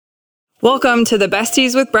Welcome to the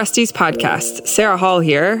Besties with Breasties podcast. Sarah Hall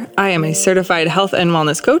here. I am a certified health and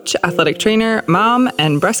wellness coach, athletic trainer, mom,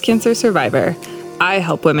 and breast cancer survivor. I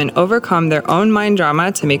help women overcome their own mind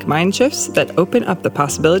drama to make mind shifts that open up the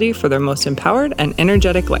possibility for their most empowered and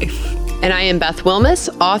energetic life. And I am Beth Wilmus,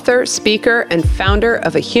 author, speaker, and founder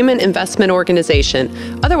of a human investment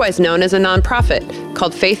organization, otherwise known as a nonprofit,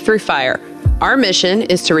 called Faith Through Fire. Our mission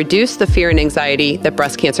is to reduce the fear and anxiety that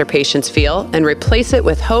breast cancer patients feel and replace it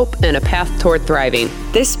with hope and a path toward thriving.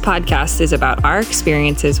 This podcast is about our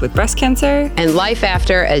experiences with breast cancer and life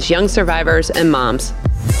after as young survivors and moms.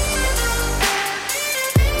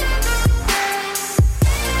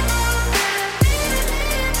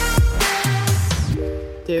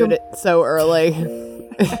 Dude, it's so early.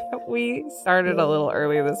 We started a little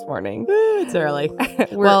early this morning. It's early.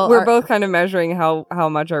 We're both kind of measuring how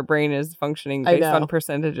much our brain is functioning based on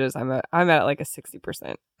percentages. I'm at like a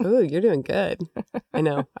 60%. Ooh, you're doing good. I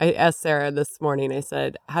know. I asked Sarah this morning, I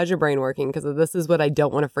said, how's your brain working? Because this is what I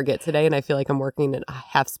don't want to forget today. And I feel like I'm working at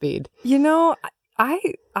half speed. You know, I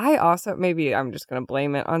also, maybe I'm just going to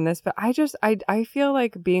blame it on this, but I feel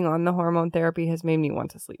like being on the hormone therapy has made me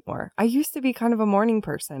want to sleep more. I used to be kind of a morning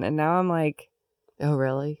person, and now I'm like, oh,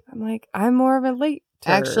 really? I'm more of a late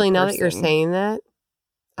Actually, now that you're saying that,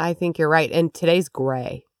 I think you're right. And today's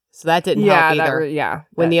gray. So that didn't help either.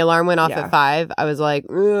 When the alarm went off at 5, I was like,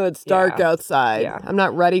 it's dark outside. Yeah. I'm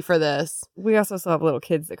not ready for this. We also still have little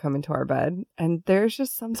kids that come into our bed. And there's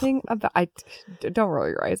just something about, don't roll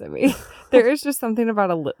your eyes at me. There is just something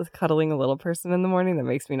about cuddling a little person in the morning that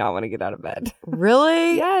makes me not want to get out of bed.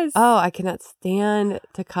 Really? Yes. Oh, I cannot stand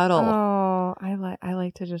to cuddle. Oh, I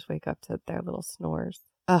like to just wake up to their little snores.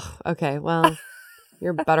 Oh, okay. Well,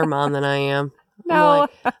 you're a better mom than I am. No.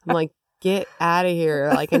 I'm like, get out of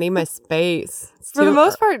here. Like, I need my space. For the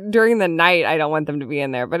most part, during the night, I don't want them to be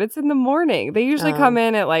in there, but it's in the morning. They usually come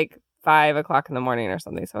in at like 5 o'clock in the morning or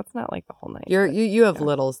something, so it's not like the whole night. You have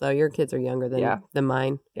littles, though. Your kids are younger than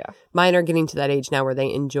mine. Yeah. Mine are getting to that age now where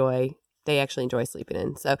they actually enjoy sleeping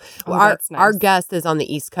in. So that's nice. Our guest is on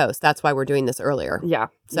the East Coast. That's why we're doing this earlier. Yeah.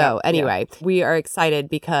 So anyway, we are excited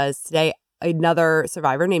because today another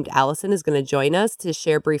survivor named Allison is going to join us to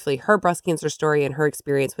share briefly her breast cancer story and her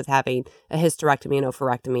experience with having a hysterectomy and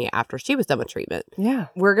oophorectomy after she was done with treatment. Yeah.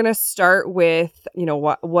 We're going to start with,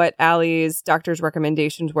 what Allie's doctor's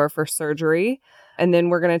recommendations were for surgery. And then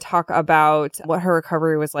we're going to talk about what her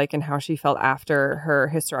recovery was like and how she felt after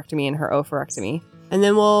her hysterectomy and her oophorectomy. And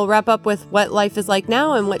then we'll wrap up with what life is like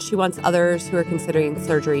now and what she wants others who are considering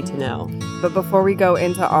surgery to know. But before we go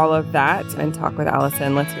into all of that and talk with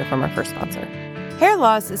Allison, let's hear from our first sponsor. Hair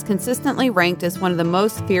loss is consistently ranked as one of the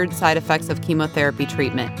most feared side effects of chemotherapy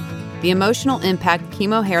treatment. The emotional impact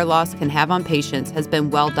chemo hair loss can have on patients has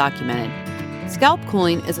been well documented. Scalp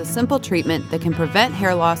cooling is a simple treatment that can prevent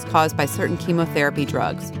hair loss caused by certain chemotherapy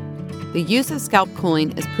drugs. The use of scalp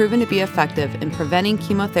cooling is proven to be effective in preventing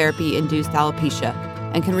chemotherapy-induced alopecia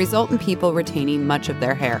and can result in people retaining much of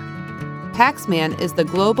their hair. Paxman is the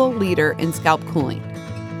global leader in scalp cooling.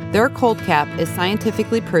 Their cold cap is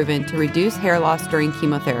scientifically proven to reduce hair loss during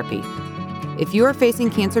chemotherapy. If you are facing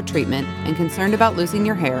cancer treatment and concerned about losing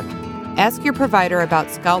your hair, ask your provider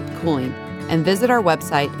about scalp cooling and visit our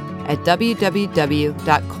website at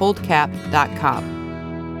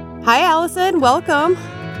www.coldcap.com. Hi, Allison. Welcome.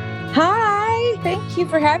 Hi, thank you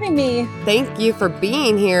for having me. Thank you for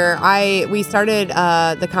being here. We started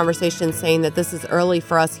the conversation saying that this is early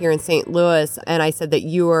for us here in St. Louis, and I said that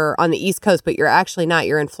you were on the East Coast, but you're actually not.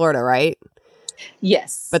 You're in Florida, right?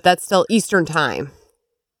 Yes. But that's still Eastern time.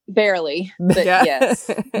 Barely, but yes.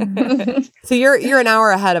 So you're an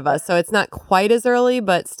hour ahead of us, so it's not quite as early,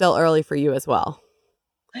 but still early for you as well.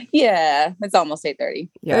 Yeah, it's almost 8:30.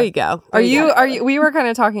 Yeah. There you go. Are you? We were kind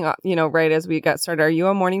of talking, right as we got started. Are you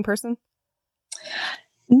a morning person?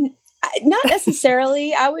 Not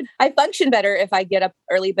necessarily. I function better if I get up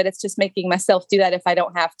early, but it's just making myself do that if I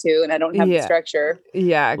don't have to and I don't have the structure.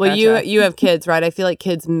 Yeah. Well, gotcha. you have kids, right? I feel like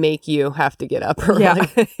kids make you have to get up early. Yeah.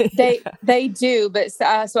 They do, but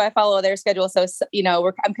so I follow their schedule. So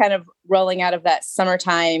I'm kind of rolling out of that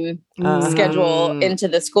summertime schedule into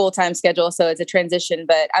the school time schedule. So it's a transition,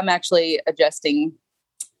 but I'm actually adjusting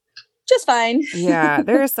just fine. Yeah,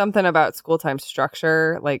 there is something about school time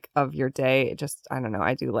structure, like of your day. I don't know.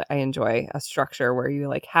 I enjoy a structure where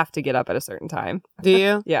you have to get up at a certain time. Do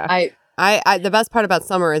you? Yeah. I the best part about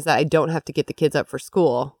summer is that I don't have to get the kids up for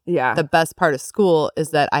school. Yeah. The best part of school is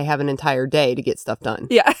that I have an entire day to get stuff done.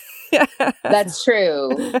 Yeah. That's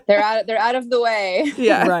true. They're out of the way.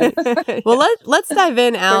 Yeah. Right. Well, let's dive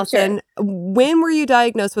in, Allison. Sure. When were you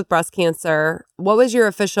diagnosed with breast cancer? What was your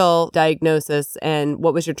official diagnosis and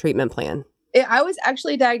what was your treatment plan? I was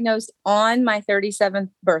actually diagnosed on my 37th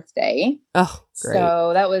birthday. Oh, great.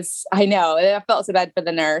 So that was, I know, I felt so bad for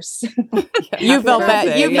the nurse. You felt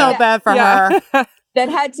bad. You felt bad for her. That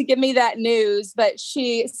had to give me that news. But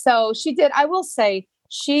she did, I will say,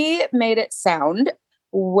 she made it sound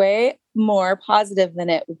way more positive than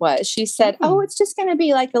it was. She said, oh, it's just going to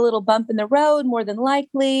be like a little bump in the road. More than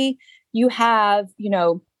likely you have,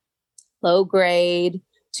 low grade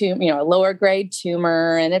a lower grade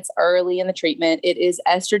tumor, and it's early in the treatment. It is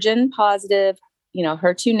estrogen positive,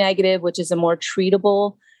 HER2 negative, which is a more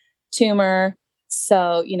treatable tumor.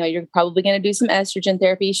 So, you're probably going to do some estrogen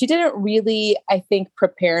therapy. She didn't really, I think,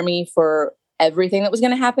 prepare me for everything that was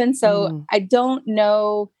going to happen. So I don't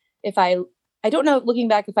know looking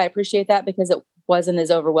back, if I appreciate that, because it wasn't as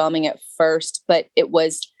overwhelming at first, but it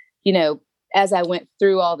was, as I went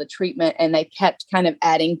through all the treatment and they kept kind of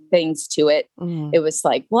adding things to it, it was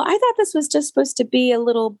like, well, I thought this was just supposed to be a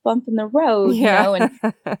little bump in the road, and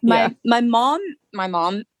my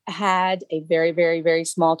mom had a very, very, very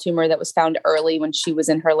small tumor that was found early when she was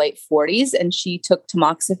in her late 40s, and she took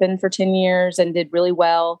tamoxifen for 10 years and did really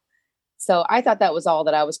well. So I thought that was all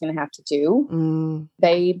that I was going to have to do.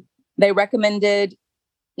 They recommended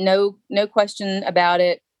no question about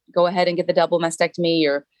it. Go ahead and get the double mastectomy.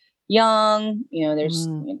 You're young, there's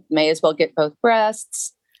may as well get both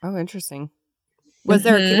breasts. Oh, interesting. Was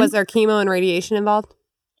there chemo and radiation involved?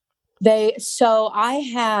 I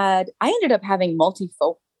ended up having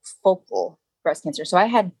multifocal breast cancer. So I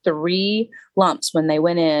had 3 lumps when they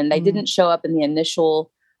went in. They didn't show up in the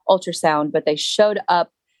initial ultrasound, but they showed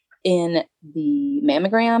up in the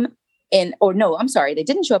mammogram. They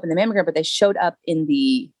didn't show up in the mammogram, but they showed up in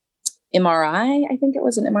the MRI. I think it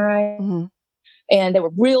was an MRI. And they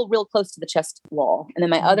were real, real close to the chest wall. And then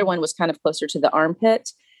my other one was kind of closer to the armpit.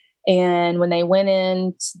 And when they went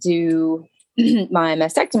in to do my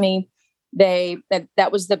mastectomy, they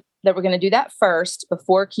were going to do that first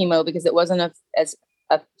before chemo, because it wasn't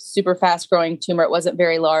a super fast growing tumor. It wasn't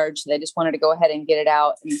very large. So they just wanted to go ahead and get it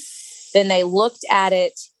out. And then they looked at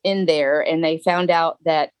it in there and they found out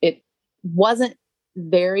that it wasn't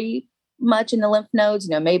very much in the lymph nodes.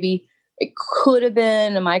 Maybe it could have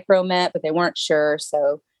been a micromet, but they weren't sure.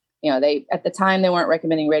 So, at the time they weren't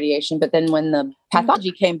recommending radiation. But then when the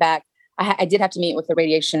pathology came back, I did have to meet with the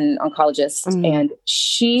radiation oncologist. And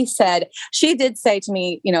she did say to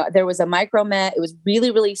me, there was a micromet. It was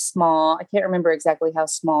really, really small. I can't remember exactly how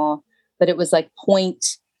small, but it was like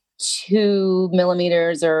 0.2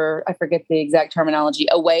 millimeters, or I forget the exact terminology,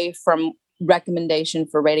 away from recommendation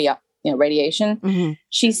for radiation.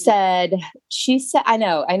 She said, I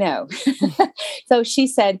know. So she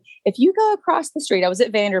said, if you go across the street, I was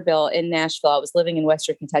at Vanderbilt in Nashville. I was living in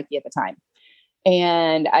Western Kentucky at the time.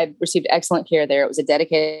 And I received excellent care there. It was a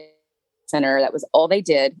dedicated center. That was all they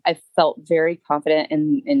did. I felt very confident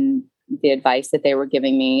in the advice that they were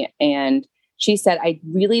giving me. And she said, I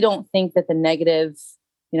really don't think that the negative,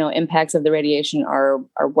 impacts of the radiation are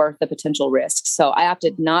worth the potential risk. So I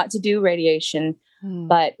opted not to do radiation.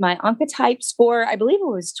 But my Oncotype score, I believe it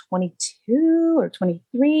was 22 or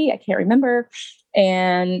 23. I can't remember.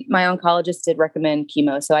 And my oncologist did recommend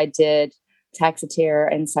chemo. So I did Taxotere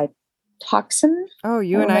and Cytoxan. Oh,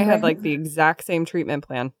 you and I had like the exact same treatment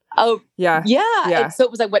plan. Oh, yeah. Yeah. So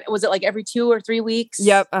it was like, what was it, like every 2 or 3 weeks?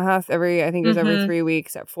 Yep. I think it was every 3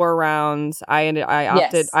 weeks at 4 rounds. I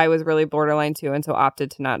opted, yes. I was really borderline too. And so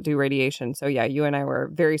opted to not do radiation. So yeah, you and I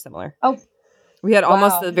were very similar. Oh, we had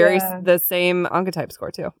almost the same Oncotype score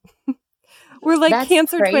too. We're like That's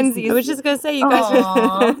cancer crazy. Twinsies. I was just going to say, you guys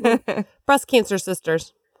are breast cancer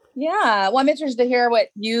sisters. Yeah. Well, I'm interested to hear what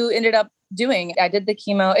you ended up doing. I did the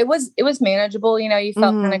chemo. It was manageable. You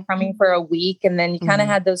felt kind of crummy for a week, and then you kind of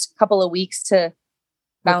had those couple of weeks to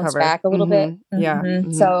bounce back a little bit. Yeah.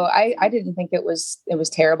 So I didn't think it was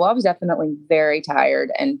terrible. I was definitely very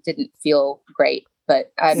tired and didn't feel great,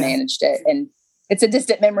 but I managed it, and it's a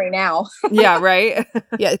distant memory now. Yeah, right.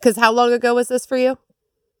 Yeah, because how long ago was this for you?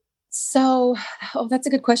 So, that's a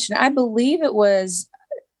good question. I believe it was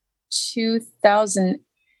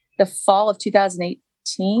the fall of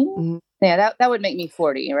 2018. Yeah, that would make me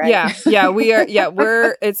 40, right? Yeah, we are. Yeah,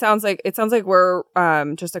 it sounds like we're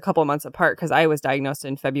just a couple months apart, because I was diagnosed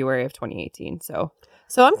in February of 2018. So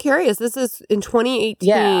I'm curious. This is in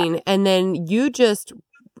 2018, and then you just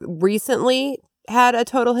recently had a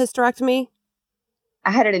total hysterectomy. I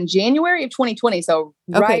had it in January of 2020, so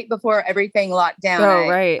right before everything locked down. Oh,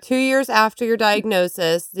 right. 2 years after your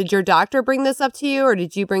diagnosis. Did your doctor bring this up to you, or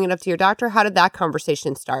did you bring it up to your doctor? How did that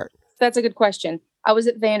conversation start? That's a good question. I was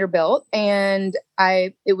at Vanderbilt, and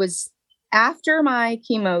it was after my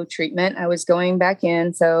chemo treatment. I was going back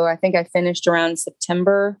in, so I think I finished around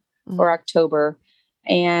September or October.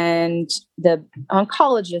 And the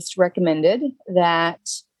oncologist recommended that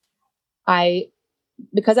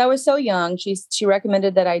because I was so young, she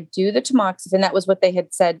recommended that I do the tamoxifen. That was what they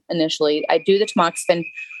had said initially. I do the tamoxifen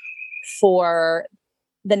for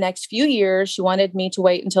the next few years. She wanted me to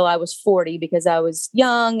wait until I was 40 because I was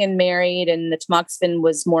young and married, and the tamoxifen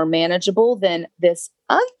was more manageable than this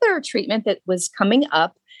other treatment that was coming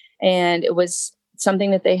up. And it was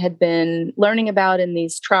something that they had been learning about in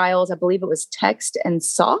these trials. I believe it was the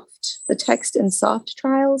Text and Soft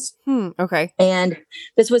trials. Okay. And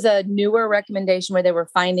this was a newer recommendation where they were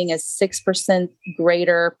finding a 6%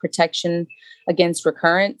 greater protection against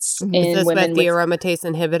recurrence in this women with the aromatase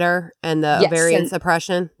inhibitor and the ovarian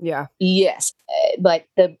suppression? Yeah. Yes. But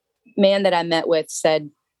the man that I met with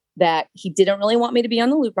said that he didn't really want me to be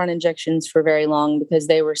on the Lupron injections for very long because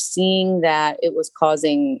they were seeing that it was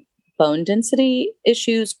causing bone density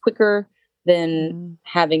issues quicker than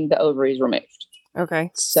having the ovaries removed. Okay.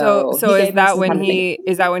 So is that when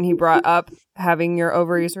he brought up having your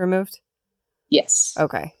ovaries removed? Yes.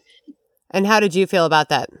 Okay. And how did you feel about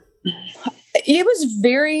that? It was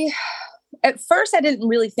at first I didn't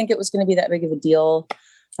really think it was going to be that big of a deal.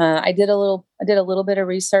 I did a little bit of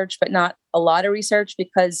research, but not a lot of research,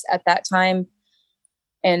 because at that time,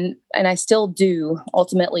 and I still do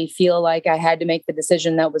ultimately feel like I had to make the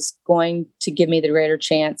decision that was going to give me the greater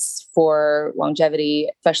chance for longevity,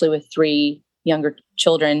 especially with 3 younger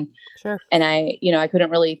children. Sure. And I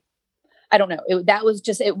couldn't really, I don't know.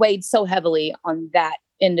 It weighed so heavily on that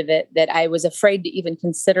end of it that I was afraid to even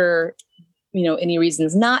consider, any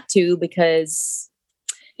reasons not to, because,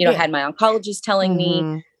 I had my oncologist telling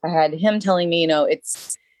me, I had him telling me,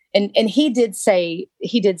 it's, and he did say,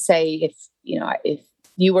 if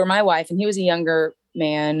you were my wife, and he was a younger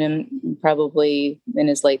man and probably in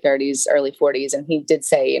his late 30s, early 40s. And he did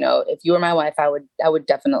say, if you were my wife, I would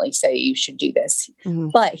definitely say you should do this.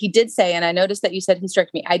 But he did say, and I noticed that you said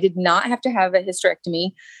hysterectomy. I did not have to have a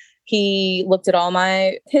hysterectomy. He looked at all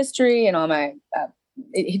my history and all my,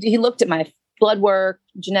 he looked at my blood work,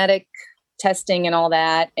 genetic testing and all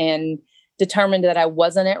that, and determined that I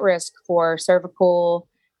wasn't at risk for cervical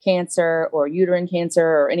cancer or uterine cancer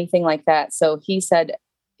or anything like that. So he said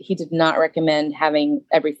he did not recommend having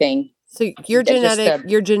everything. So your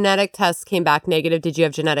genetic test came back negative. Did you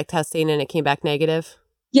have genetic testing and it came back negative?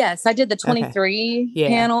 Yes, I did the 23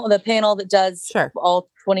 panel, the panel that does all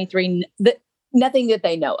 23. Nothing that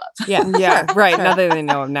they know of. Yeah, right. Nothing they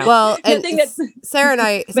know of now. Well, and Sarah and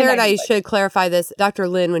I should clarify this. Dr.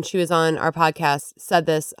 Lynn, when she was on our podcast, said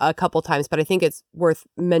this a couple times, but I think it's worth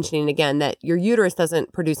mentioning again that your uterus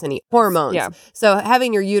doesn't produce any hormones. Yeah. So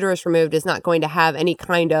having your uterus removed is not going to have any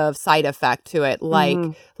kind of side effect to it,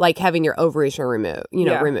 like having your ovaries removed.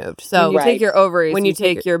 Removed. So when you take your ovaries, when you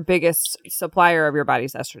take your biggest supplier of your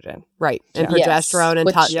body's estrogen, right, and progesterone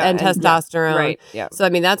and testosterone, right. Yeah. So I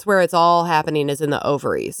mean that's where it's all happening. Is in the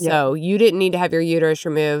ovaries. Yeah. So you didn't need to have your uterus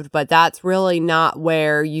removed, but that's really not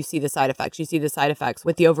where you see the side effects. You see the side effects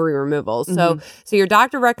with the ovary removal. So your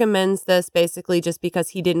doctor recommends this basically just because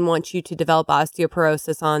he didn't want you to develop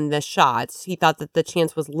osteoporosis on the shots. He thought that the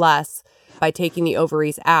chance was less by taking the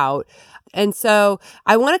ovaries out. And so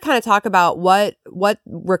I want to kind of talk about what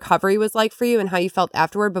recovery was like for you and how you felt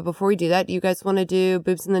afterward. But before we do that, do you guys want to do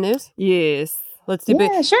boobs in the news? Yes. Let's do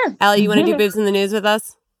boobs. Sure. Allie, you want to do boobs in the news with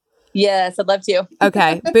us? Yes, I'd love to.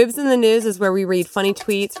 Okay. Boobs in the News is where we read funny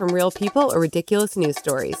tweets from real people or ridiculous news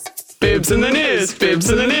stories. Boobs in the news, boobs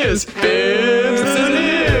in the news, boobs in the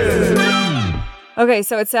news. Okay,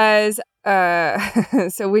 so it says,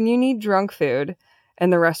 so when you need drunk food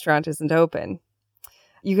and the restaurant isn't open,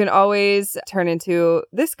 you can always turn into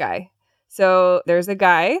this guy. So there's a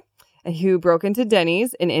guy who broke into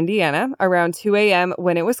Denny's in Indiana around 2 a.m.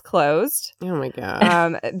 when it was closed. Oh, my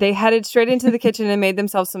God. They headed straight into the kitchen and made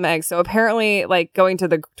themselves some eggs. So apparently, going to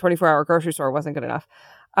the 24-hour grocery store wasn't good enough.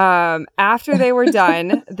 After they were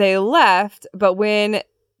done, they left. But when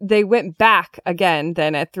they went back again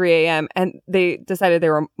then at 3 a.m. and they decided they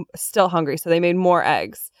were still hungry, so they made more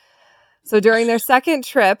eggs. So during their second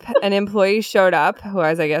trip, an employee showed up who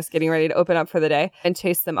was, I guess, getting ready to open up for the day and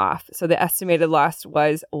chased them off. So the estimated loss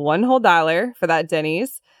was $1 whole for that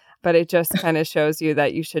Denny's. But it just kind of shows you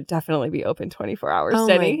that you should definitely be open 24 hours,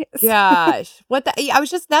 Denny's. Oh my gosh.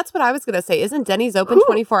 That's what I was going to say. Isn't Denny's open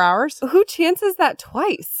 24 hours? Who chances that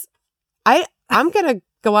twice? I'm going to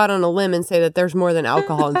go out on a limb and say that there's more than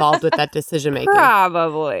alcohol involved with that decision making.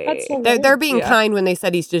 Probably. They're being kind when they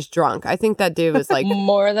said he's just drunk. I think that dude was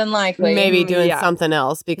more than likely maybe doing something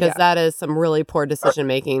else because that is some really poor decision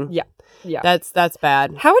making. Yeah. Yeah. That's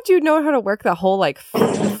bad. How would you know how to work the whole like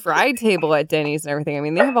fry table at Denny's and everything? I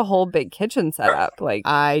mean, they have a whole big kitchen set up. Like,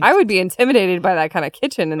 I would be intimidated by that kind of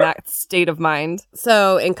kitchen in that state of mind.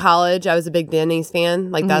 So in college, I was a big Denny's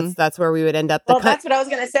fan. Like that's where we would end up. That's what I was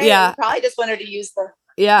going to say. Yeah. We probably just wanted to use the...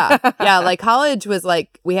 Yeah. Like college was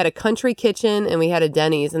like, we had a country kitchen and we had a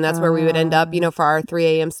Denny's, and that's where we would end up, for our 3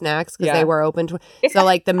 a.m. snacks because they were open. So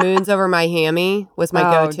like the Moons Over My Hammy was my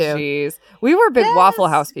go-to. Jeez. We were big Waffle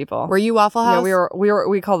House people. Were you Waffle House? Yeah,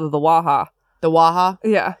 we called it the Waha. The Waha?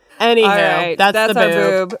 Yeah. Anyhow, right, that's the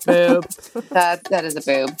boob. Boob. That is a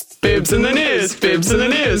boob. Bibs in the news. Bibs in the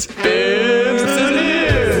news. Bibs in the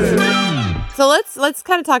news. So let's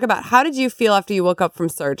kind of talk about, how did you feel after you woke up from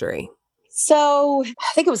surgery? So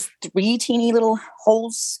I think it was 3 teeny little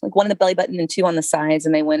holes, like 1 in the belly button and 2 on the sides.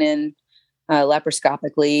 And they went in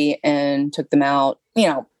laparoscopically and took them out.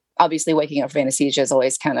 Obviously waking up from anesthesia is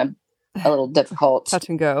always kind of a little difficult. Touch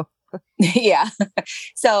and go. Yeah.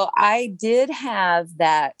 So I did have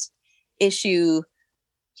that issue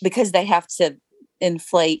because they have to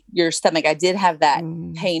inflate your stomach. I did have that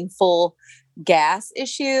painful gas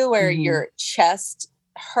issue where your chest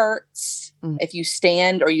hurts if you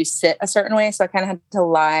stand or you sit a certain way. So I kind of had to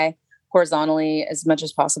lie horizontally as much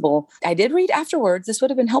as possible. I did read afterwards, this would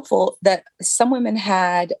have been helpful, that some women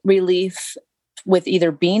had relief with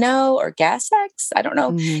either Beano or Gas-X. I don't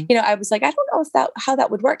know. I was like, I don't know how that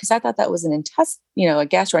would work, because I thought that was a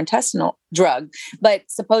gastrointestinal drug, but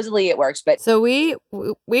supposedly it works. But so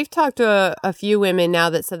we've talked to a few women now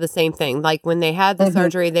that said the same thing. Like when they had the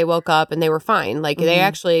surgery, they woke up and they were fine. Like they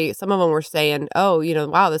actually, some of them were saying, oh,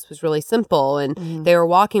 wow, this was really simple. And they were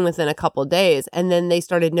walking within a couple of days. And then they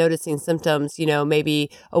started noticing symptoms, maybe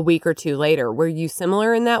a week or 2 later. Were you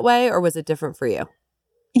similar in that way, or was it different for you?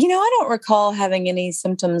 I don't recall having any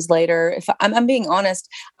symptoms later. If I'm being honest,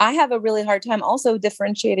 I have a really hard time also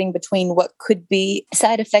differentiating between what could be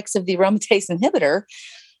side effects of the aromatase inhibitor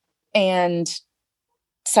and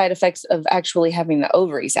side effects of actually having the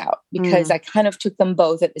ovaries out, because I kind of took them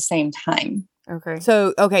both at the same time. Okay.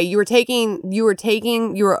 So, you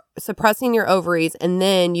were suppressing your ovaries, and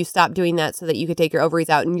then you stopped doing that so that you could take your ovaries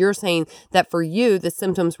out. And you're saying that for you, the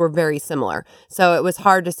symptoms were very similar. So it was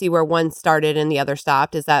hard to see where one started and the other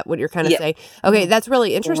stopped. Is that what you're kind of saying? Okay. That's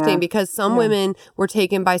really interesting because some women were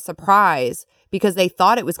taken by surprise because they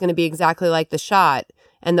thought it was going to be exactly like the shot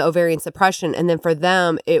and the ovarian suppression. And then for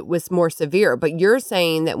them, it was more severe. But you're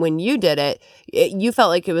saying that when you did it, you felt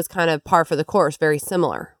like it was kind of par for the course, very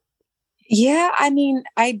similar. Yeah, I mean,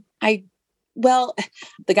 well,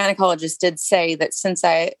 the gynecologist did say that since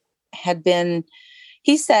I had been,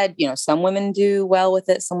 he said, some women do well with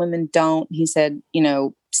it, some women don't. He said,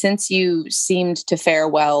 since you seemed to fare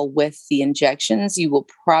well with the injections, you will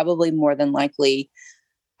probably more than likely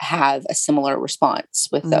have a similar response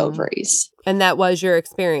with the ovaries. And that was your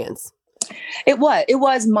experience? It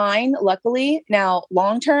was mine, luckily. Now,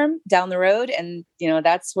 long-term down the road, and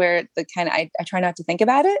that's where the kind of, I try not to think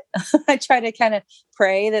about it. I try to kind of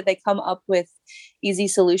pray that they come up with easy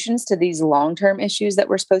solutions to these long-term issues that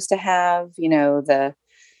we're supposed to have, the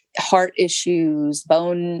heart issues,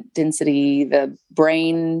 bone density, the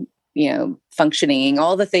brain, functioning,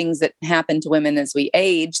 all the things that happen to women as we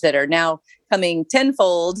age that are now coming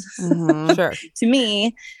tenfold Sure. to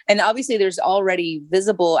me. And obviously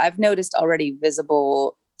I've noticed already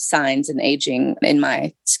visible signs in aging in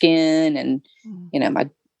my skin and,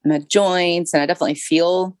 my joints, and I definitely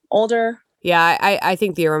feel older. Yeah, I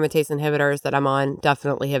think the aromatase inhibitors that I'm on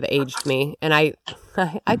definitely have aged me. And I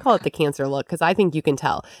call it the cancer look, because I think you can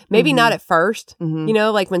tell. Maybe not at first,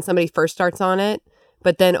 like when somebody first starts on it.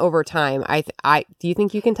 But then over time, do you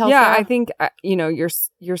think you can tell? Yeah, Sarah? I think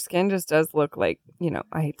your skin just does look like,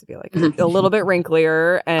 I hate to be like a little bit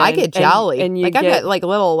wrinklier, and I get jowly. and you I've got like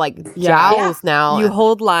little jowls now. You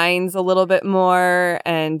hold lines a little bit more,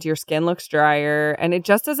 and your skin looks drier, and it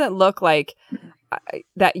just doesn't look like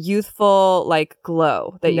that youthful like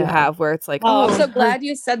glow that you have, where it's like, I'm so glad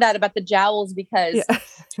you said that about the jowls, because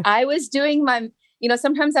I was doing my.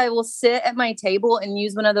 Sometimes I will sit at my table and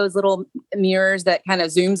use one of those little mirrors that kind of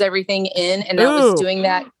zooms everything in. And I was doing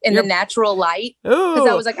that in the natural light. Because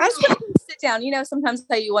I was like, I just want to sit down. Sometimes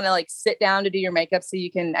you want to like sit down to do your makeup so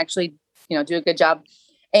you can actually, do a good job.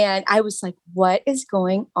 And I was like, what is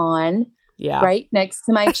going on? Yeah. Right next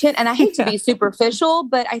to my chin. And I hate to be superficial,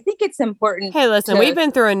 but I think it's important. Hey, listen, we've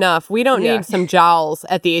been through enough. We don't need some jowls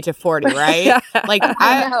at the age of 40, right? Like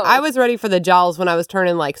I was ready for the jowls when I was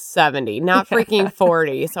turning like 70, not freaking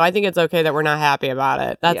 40. So I think it's okay that we're not happy about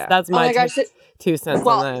it. That's my, 2 cents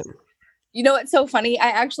on that. You know what's so funny? I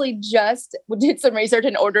actually just did some research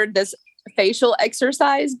and ordered this facial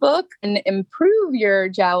exercise book and improve your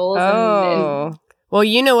jowls. And well,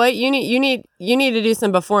 you know what? You need to do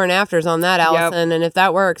some before and afters on that, Allison. Yep. And if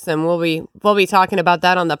that works, then we'll be talking about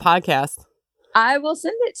that on the podcast. I will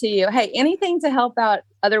send it to you. Hey, anything to help out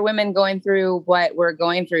other women going through what we're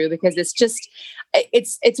going through, because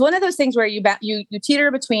it's one of those things where you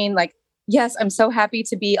teeter between like, yes, I'm so happy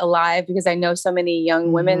to be alive because I know so many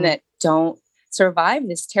young women that don't survive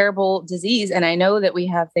this terrible disease. And I know that we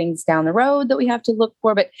have things down the road that we have to look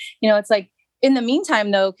for, but it's like, in the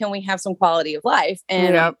meantime, though, can we have some quality of life?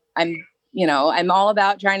 And I'm all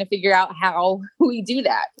about trying to figure out how we do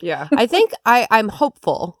that. Yeah. I think I'm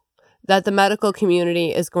hopeful that the medical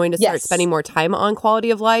community is going to start spending more time on quality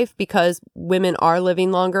of life, because women are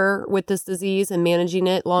living longer with this disease and managing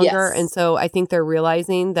it longer. Yes. And so I think they're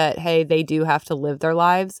realizing that, hey, they do have to live their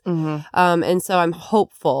lives. Mm-hmm. And so I'm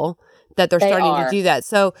hopeful that they're starting to do that.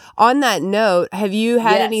 So on that note, have you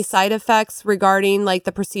had any side effects regarding like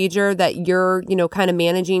the procedure that you're, kind of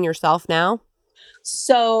managing yourself now?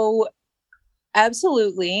 So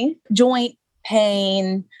absolutely. Joint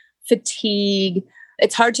pain, fatigue.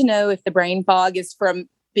 It's hard to know if the brain fog is from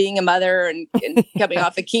being a mother and coming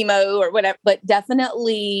off of chemo or whatever, but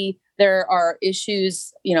definitely there are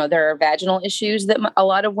issues, there are vaginal issues that a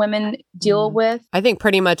lot of women deal with. I think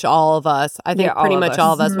pretty much all of us. All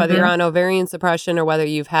of us, whether you're on ovarian suppression or whether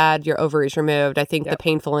you've had your ovaries removed, I think the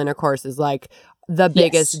painful intercourse is like the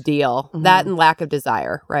biggest deal. Mm-hmm. That and lack of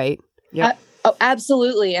desire, right? Yeah.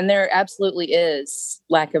 Absolutely. And there absolutely is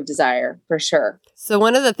lack of desire for sure. So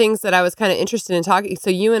one of the things that I was kind of interested in talking,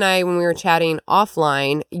 so you and I, when we were chatting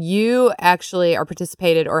offline, you actually have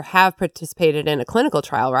participated in a clinical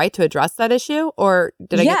trial, right? To address that issue? Or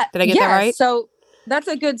did I get that right? So that's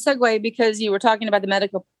a good segue, because you were talking about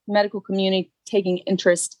the medical community taking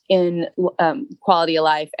interest in quality of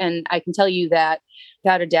life. And I can tell you that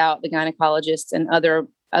without a doubt, the gynecologists and other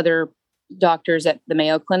doctors at the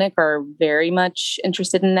Mayo Clinic are very much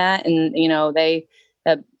interested in that. And,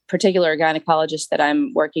 a particular gynecologist that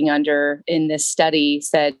I'm working under in this study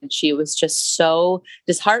said she was just so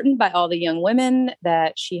disheartened by all the young women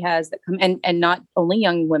that she has that come, and not only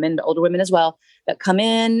young women, but older women as well, that come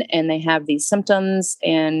in and they have these symptoms,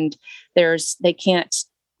 and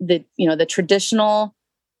the traditional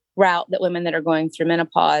route that women that are going through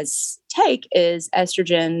menopause take is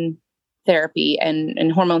estrogen therapy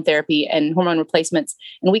and hormone therapy and hormone replacements.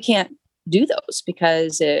 And we can't do those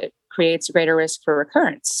because it creates a greater risk for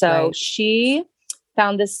recurrence. So she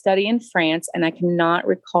found this study in France, and I cannot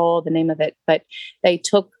recall the name of it, but they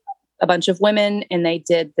took a bunch of women and they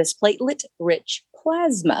did this platelet-rich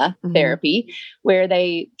plasma therapy, where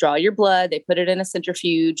they draw your blood, they put it in a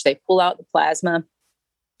centrifuge, they pull out the plasma,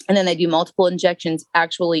 and then they do multiple injections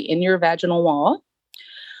actually in your vaginal wall.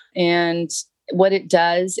 And what it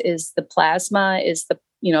does is the plasma is the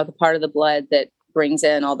part of the blood that brings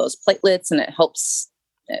in all those platelets, and it helps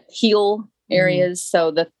heal areas. So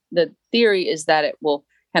the theory is that it will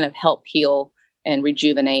kind of help heal and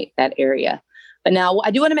rejuvenate that area. But now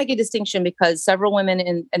I do want to make a distinction, because several women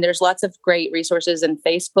and there's lots of great resources, and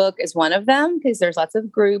Facebook is one of them, because there's lots of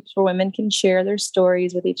groups where women can share their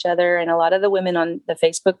stories with each other. And a lot of the women on the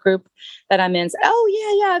Facebook group that I'm in say,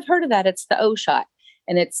 oh yeah, I've heard of that. It's the O shot.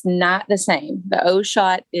 And it's not the same. The O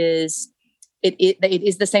shot is it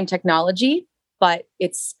is the same technology, but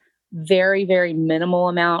it's very, very minimal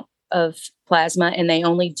amount of plasma, and they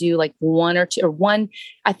only do like one or two or one.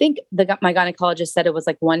 I think my gynecologist said it was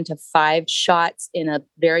like 1 to 5 shots in a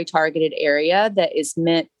very targeted area that is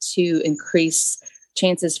meant to increase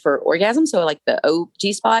chances for orgasm. So like the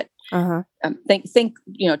OG spot. Think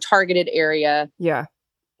targeted area. Yeah.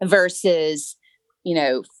 Versus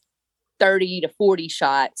 30 to 40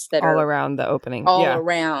 shots that all are around the opening,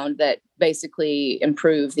 around that basically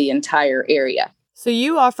improve the entire area. So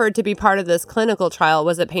you offered to be part of this clinical trial.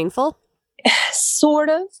 Was it painful? Sort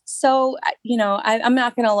of. So, I'm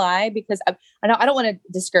not going to lie, because I don't want to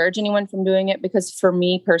discourage anyone from doing it, because for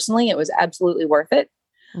me personally, it was absolutely worth it.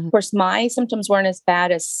 Mm-hmm. Of course, my symptoms weren't as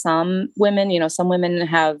bad as some women. Some women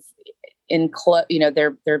have their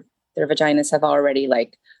vaginas have already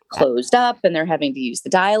like closed up, and they're having to use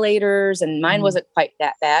the dilators, and mine wasn't quite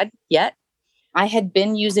that bad yet. I had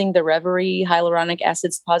been using the Reverie hyaluronic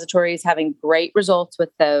acid suppositories, having great results with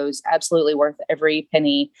those. Absolutely worth every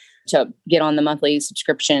penny to get on the monthly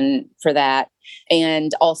subscription for that.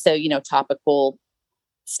 And also, topical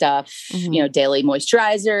stuff, daily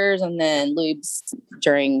moisturizers, and then lubes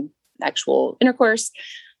during actual intercourse.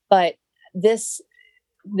 But this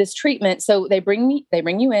treatment, so they bring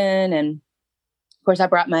you in, and of course I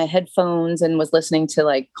brought my headphones and was listening to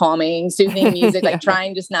like calming, soothing music, like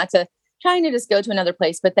trying just not to trying to just go to another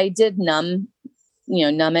place, but they did numb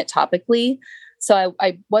it topically. So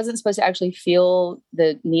I wasn't supposed to actually feel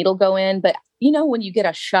the needle go in, but when you get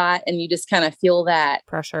a shot and you just kind of feel that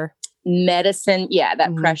pressure medicine,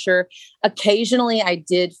 that pressure. Occasionally I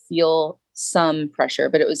did feel some pressure,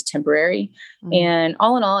 but it was temporary. And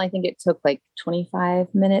all in all, I think it took like 25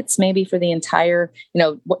 minutes maybe for the entire,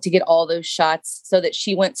 to get all those shots, so that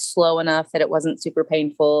she went slow enough that it wasn't super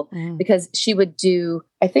painful, because she would do,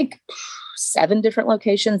 I think, 7 different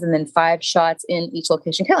locations and then 5 shots in each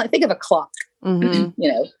location. Kind of like, think of a clock,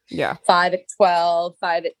 5 at 12,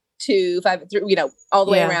 5 at 2, 5 at 3, all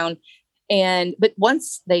the way around. But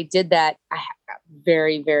once they did that, I had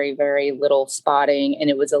very, very, very little spotting, and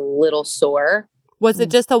it was a little sore. Was it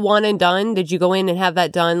just a one and done? Did you go in and have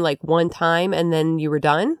that done like one time and then you were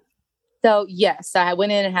done? So yes, I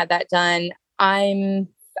went in and had that done. I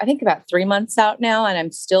think about 3 months out now, and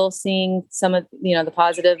I'm still seeing some of, the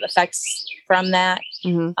positive effects from that.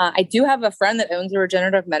 I do have a friend that owns a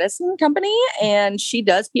regenerative medicine company, and she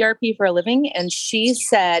does PRP for a living. And she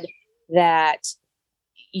said that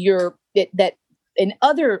that in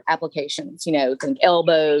other applications, think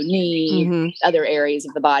elbow, knee, other areas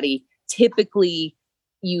of the body, typically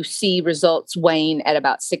you see results wane at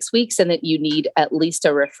about 6 weeks, and that you need at least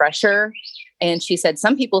a refresher. And she said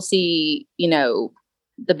some people see, the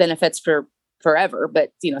benefits for forever,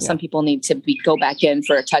 but some people need to go back in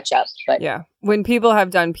for a touch up. But when people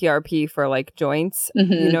have done PRP for like joints,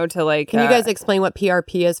 to like, can you guys explain what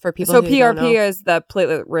PRP is for people? So who PRP don't know? is the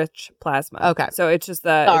platelet rich plasma. Okay, so it's just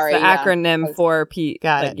the acronym for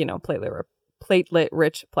platelet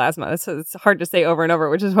rich plasma. So it's hard to say over and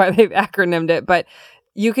over, which is why they've acronymed it. But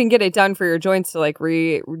you can get it done for your joints to like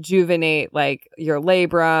rejuvenate like your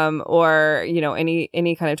labrum or,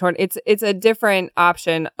 any kind of torn. It's a different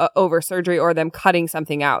option over surgery or them cutting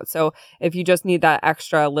something out. So if you just need that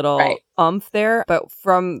extra little oomph there, but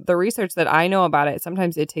from the research that I know about it,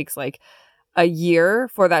 sometimes it takes like a year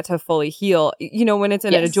for that to fully heal, when it's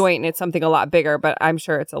in a joint and it's something a lot bigger, but I'm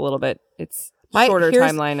sure it's shorter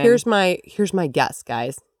timeline. Here's my guess,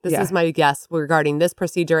 guys. This is my guess regarding this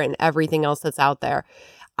procedure and everything else that's out there.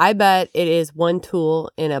 I bet it is one tool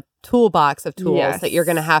in a toolbox of tools that you're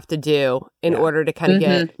going to have to do in order to kind of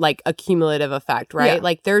get like a cumulative effect, right? Yeah.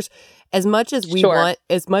 Like there's as much as we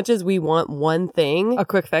want one thing, a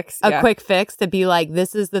quick fix to be like,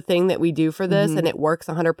 this is the thing that we do for this and it works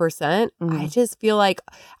 100%. I just feel like,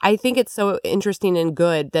 I think it's so interesting and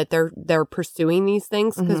good that they're pursuing these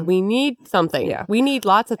things, because we need something. Yeah. We need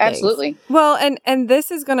lots of things. Absolutely. Well, and this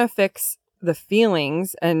is going to fix the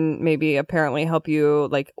feelings and maybe apparently help you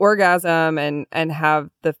like orgasm and have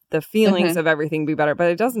the feelings of everything be better, but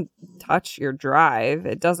it doesn't touch your drive.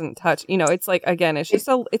 It doesn't touch, it's like, again, it's just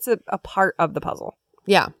it's a part of the puzzle.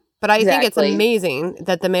 Yeah. But I think it's amazing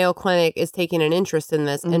that the Mayo Clinic is taking an interest in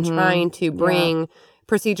this and trying to bring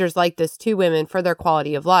procedures like this to women for their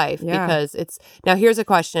quality of life, because now here's a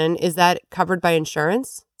question. Is that covered by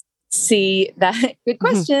insurance? See, that good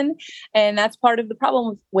question. And that's part of the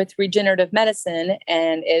problem with regenerative medicine.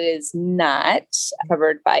 And it is not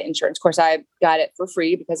covered by insurance. Of course, I got it for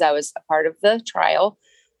free because I was a part of the trial.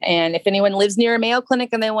 And if anyone lives near a Mayo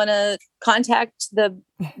Clinic and they want to contact the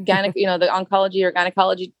the oncology or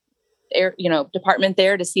gynecology department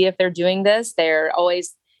there to see if they're doing this, they're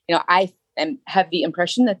always, I have the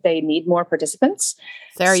impression that they need more participants.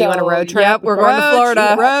 Sarah, you want a road trip? Yep, we're going to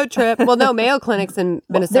Florida. Road trip. Well, no, Mayo Clinic's in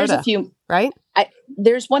Minnesota. There's a few, right?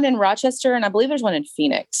 There's one in Rochester, and I believe there's one in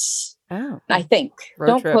Phoenix. Oh, I think.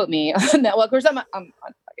 Don't quote me on that. Well, of course, I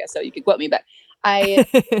guess so. You could quote me, but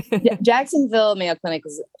Jacksonville Mayo Clinic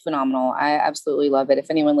is phenomenal. I absolutely love it. If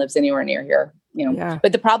anyone lives anywhere near here,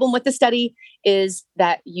 But the problem with the study is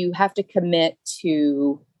that you have to commit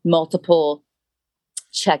to multiple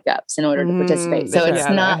checkups in order to participate. So it's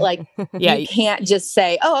not like you can't just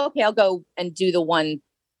say, oh, okay, I'll go and do the one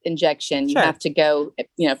injection. You have to go,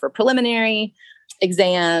 for preliminary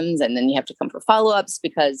exams, and then you have to come for follow-ups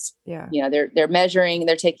because, they're measuring,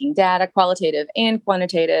 they're taking data, qualitative and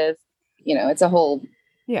quantitative. It's a whole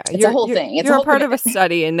it's a whole thing. It's you're a part of a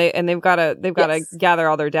study, and they've got to gather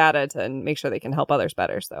all their data to make sure they can help others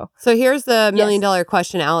better. So here's the $1 million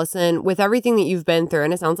question, Allison. With everything that you've been through,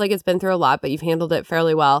 and it sounds like it's been through a lot, but you've handled it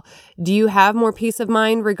fairly well. Do you have more peace of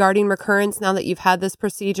mind regarding recurrence now that you've had this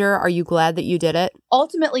procedure? Are you glad that you did it?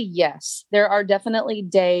 Ultimately, yes. There are definitely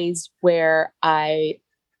days where I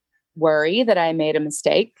worry that I made a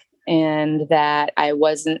mistake and that I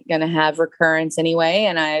wasn't going to have recurrence anyway,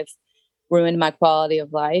 and I've ruined my quality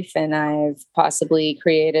of life, and I've possibly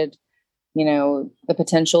created, the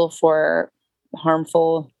potential for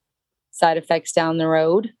harmful side effects down the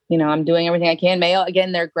road. You know, I'm doing everything I can. Mayo,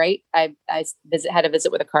 again, they're great. I had a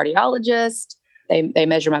visit with a cardiologist. They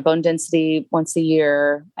measure my bone density once a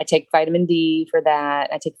year. I take vitamin D for that.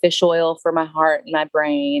 I take fish oil for my heart and my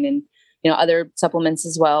brain, and, you know, other supplements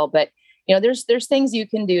as well. But, you know, there's things you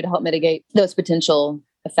can do to help mitigate those potential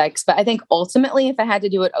effects. But I think ultimately, if I had to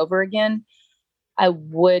do it over again, I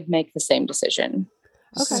would make the same decision.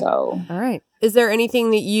 Okay. So, all right. Is there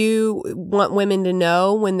anything that you want women to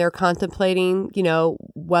know when they're contemplating, you know,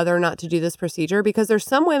 whether or not to do this procedure? Because there's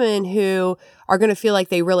some women who are going to feel like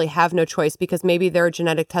they really have no choice because maybe their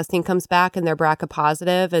genetic testing comes back and they're BRCA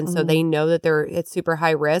positive. And so they know that it's super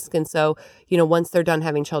high risk. And so, you know, once they're done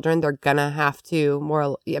having children, they're going to have to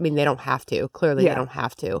they don't have to. Clearly, they don't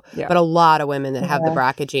have to. Yeah. But a lot of women that have the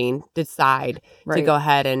BRCA gene decide to go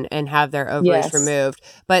ahead and have their ovaries removed.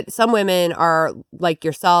 But some women are like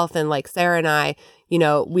yourself and like Sarah and I, you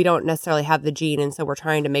know, we don't necessarily have the gene. And so we're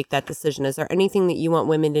trying to make that decision. Is there anything that you want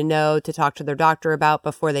women to know, to talk to their doctor about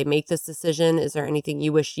before they make this decision? Is there anything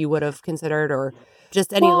you wish you would have considered, or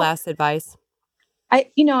just any last advice?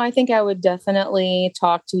 I think I would definitely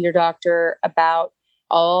talk to your doctor about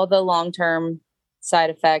all the long-term side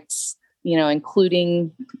effects, you know,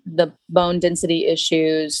 including the bone density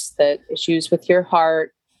issues, the issues with your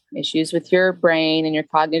heart, issues with your brain and your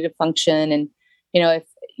cognitive function. And, you know, if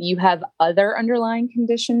you have other underlying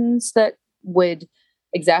conditions that would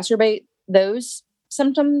exacerbate those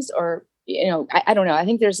symptoms, or, you know, I don't know. I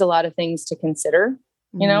think there's a lot of things to consider,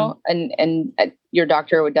 you know, and your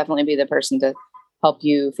doctor would definitely be the person to help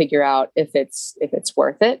you figure out if it's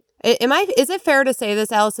worth it. Is it fair to say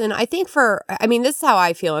this, Allison? I think this is how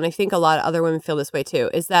I feel. And I think a lot of other women feel this way too,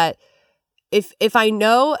 is that if I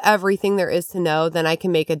know everything there is to know, then I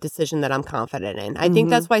can make a decision that I'm confident in. I think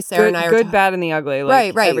that's why Sarah and I are good, bad, and the ugly,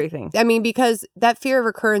 like right. everything. I mean, because that fear of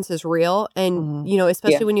recurrence is real. And, you know,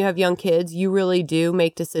 especially when you have young kids, you really do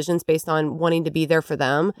make decisions based on wanting to be there for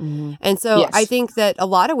them. And so I think that a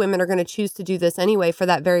lot of women are going to choose to do this anyway for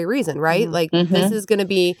that very reason, right? Like this is going to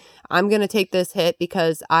be, I'm going to take this hit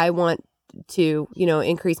because I want to, you know,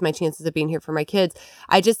 increase my chances of being here for my kids.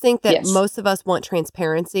 I just think that most of us want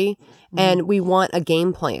transparency and we want a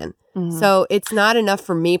game plan. So it's not enough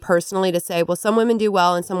for me personally to say, well, some women do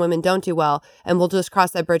well and some women don't do well, and we'll just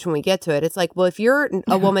cross that bridge when we get to it. It's like, well, if you're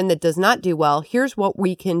a woman that does not do well, here's what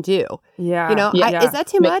we can do. Yeah. You know, is that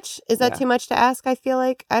too much? Is that too much to ask? I feel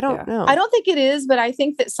like, I don't know. I don't think it is, but I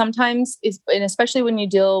think that sometimes, and especially when you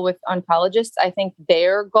deal with oncologists, I think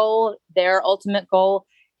their ultimate goal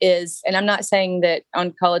is, and I'm not saying that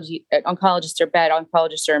oncologists are bad,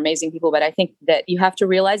 oncologists are amazing people, but I think that you have to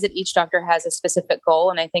realize that each doctor has a specific goal.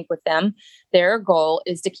 And I think with them, their goal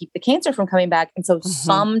is to keep the cancer from coming back. And so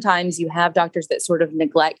sometimes you have doctors that sort of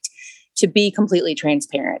neglect to be completely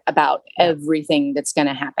transparent about everything that's going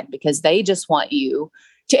to happen, because they just want you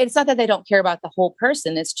to, it's not that they don't care about the whole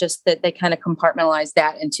person. It's just that they kind of compartmentalize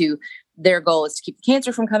that into their goal is to keep the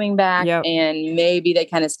cancer from coming back. And maybe they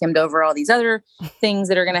kind of skimmed over all these other things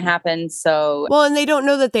that are going to happen. So, well, and they don't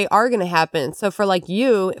know that they are going to happen. So for like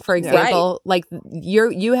you, for example, like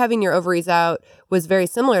you having your ovaries out was very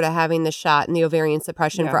similar to having the shot and the ovarian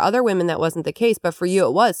suppression. For other women, that wasn't the case, but for you,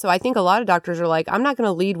 it was. So I think a lot of doctors are like, I'm not going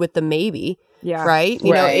to lead with the maybe. Yeah. Right.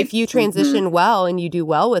 You know, if you transition well and you do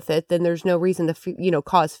well with it, then there's no reason to,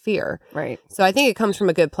 cause fear. Right. So I think it comes from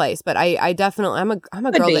a good place, but I definitely, I'm a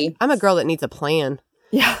girl that needs a plan.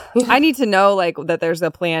 Yeah. I need to know like that there's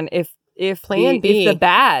a plan if plan B, if the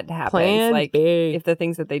bad happens, plan like B. If the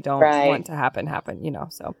things that they don't want to happen, you know.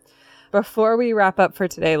 So before we wrap up for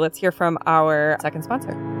today, let's hear from our second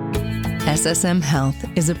sponsor. SSM Health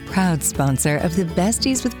is a proud sponsor of the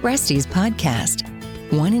Besties with Breasties podcast.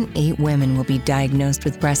 1 in 8 women will be diagnosed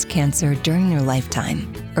with breast cancer during their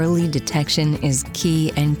lifetime. Early detection is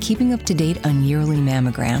key, and keeping up to date on yearly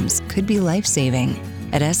mammograms could be life-saving.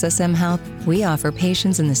 At SSM Health, we offer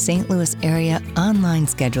patients in the St. Louis area online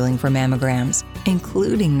scheduling for mammograms,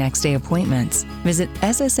 including next-day appointments. Visit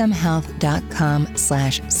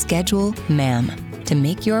ssmhealth.com/schedule-mam to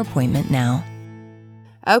make your appointment now.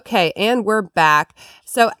 Okay, and we're back.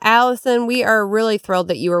 So, Allison, we are really thrilled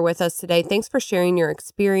that you were with us today. Thanks for sharing your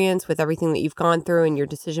experience with everything that you've gone through and your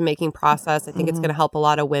decision-making process. I think it's going to help a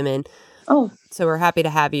lot of women. Oh, so we're happy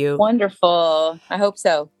to have you. Wonderful. I hope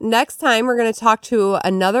so. Next time, we're going to talk to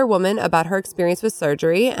another woman about her experience with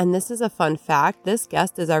surgery. And this is a fun fact. This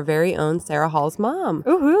guest is our very own Sarah Hall's mom.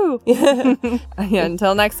 Ooh.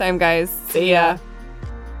 Until next time, guys. See ya.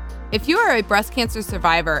 If you are a breast cancer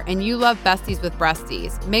survivor and you love Besties with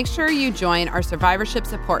Breasties, make sure you join our survivorship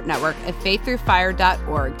support network at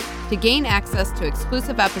faiththroughfire.org to gain access to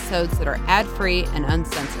exclusive episodes that are ad-free and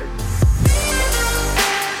uncensored.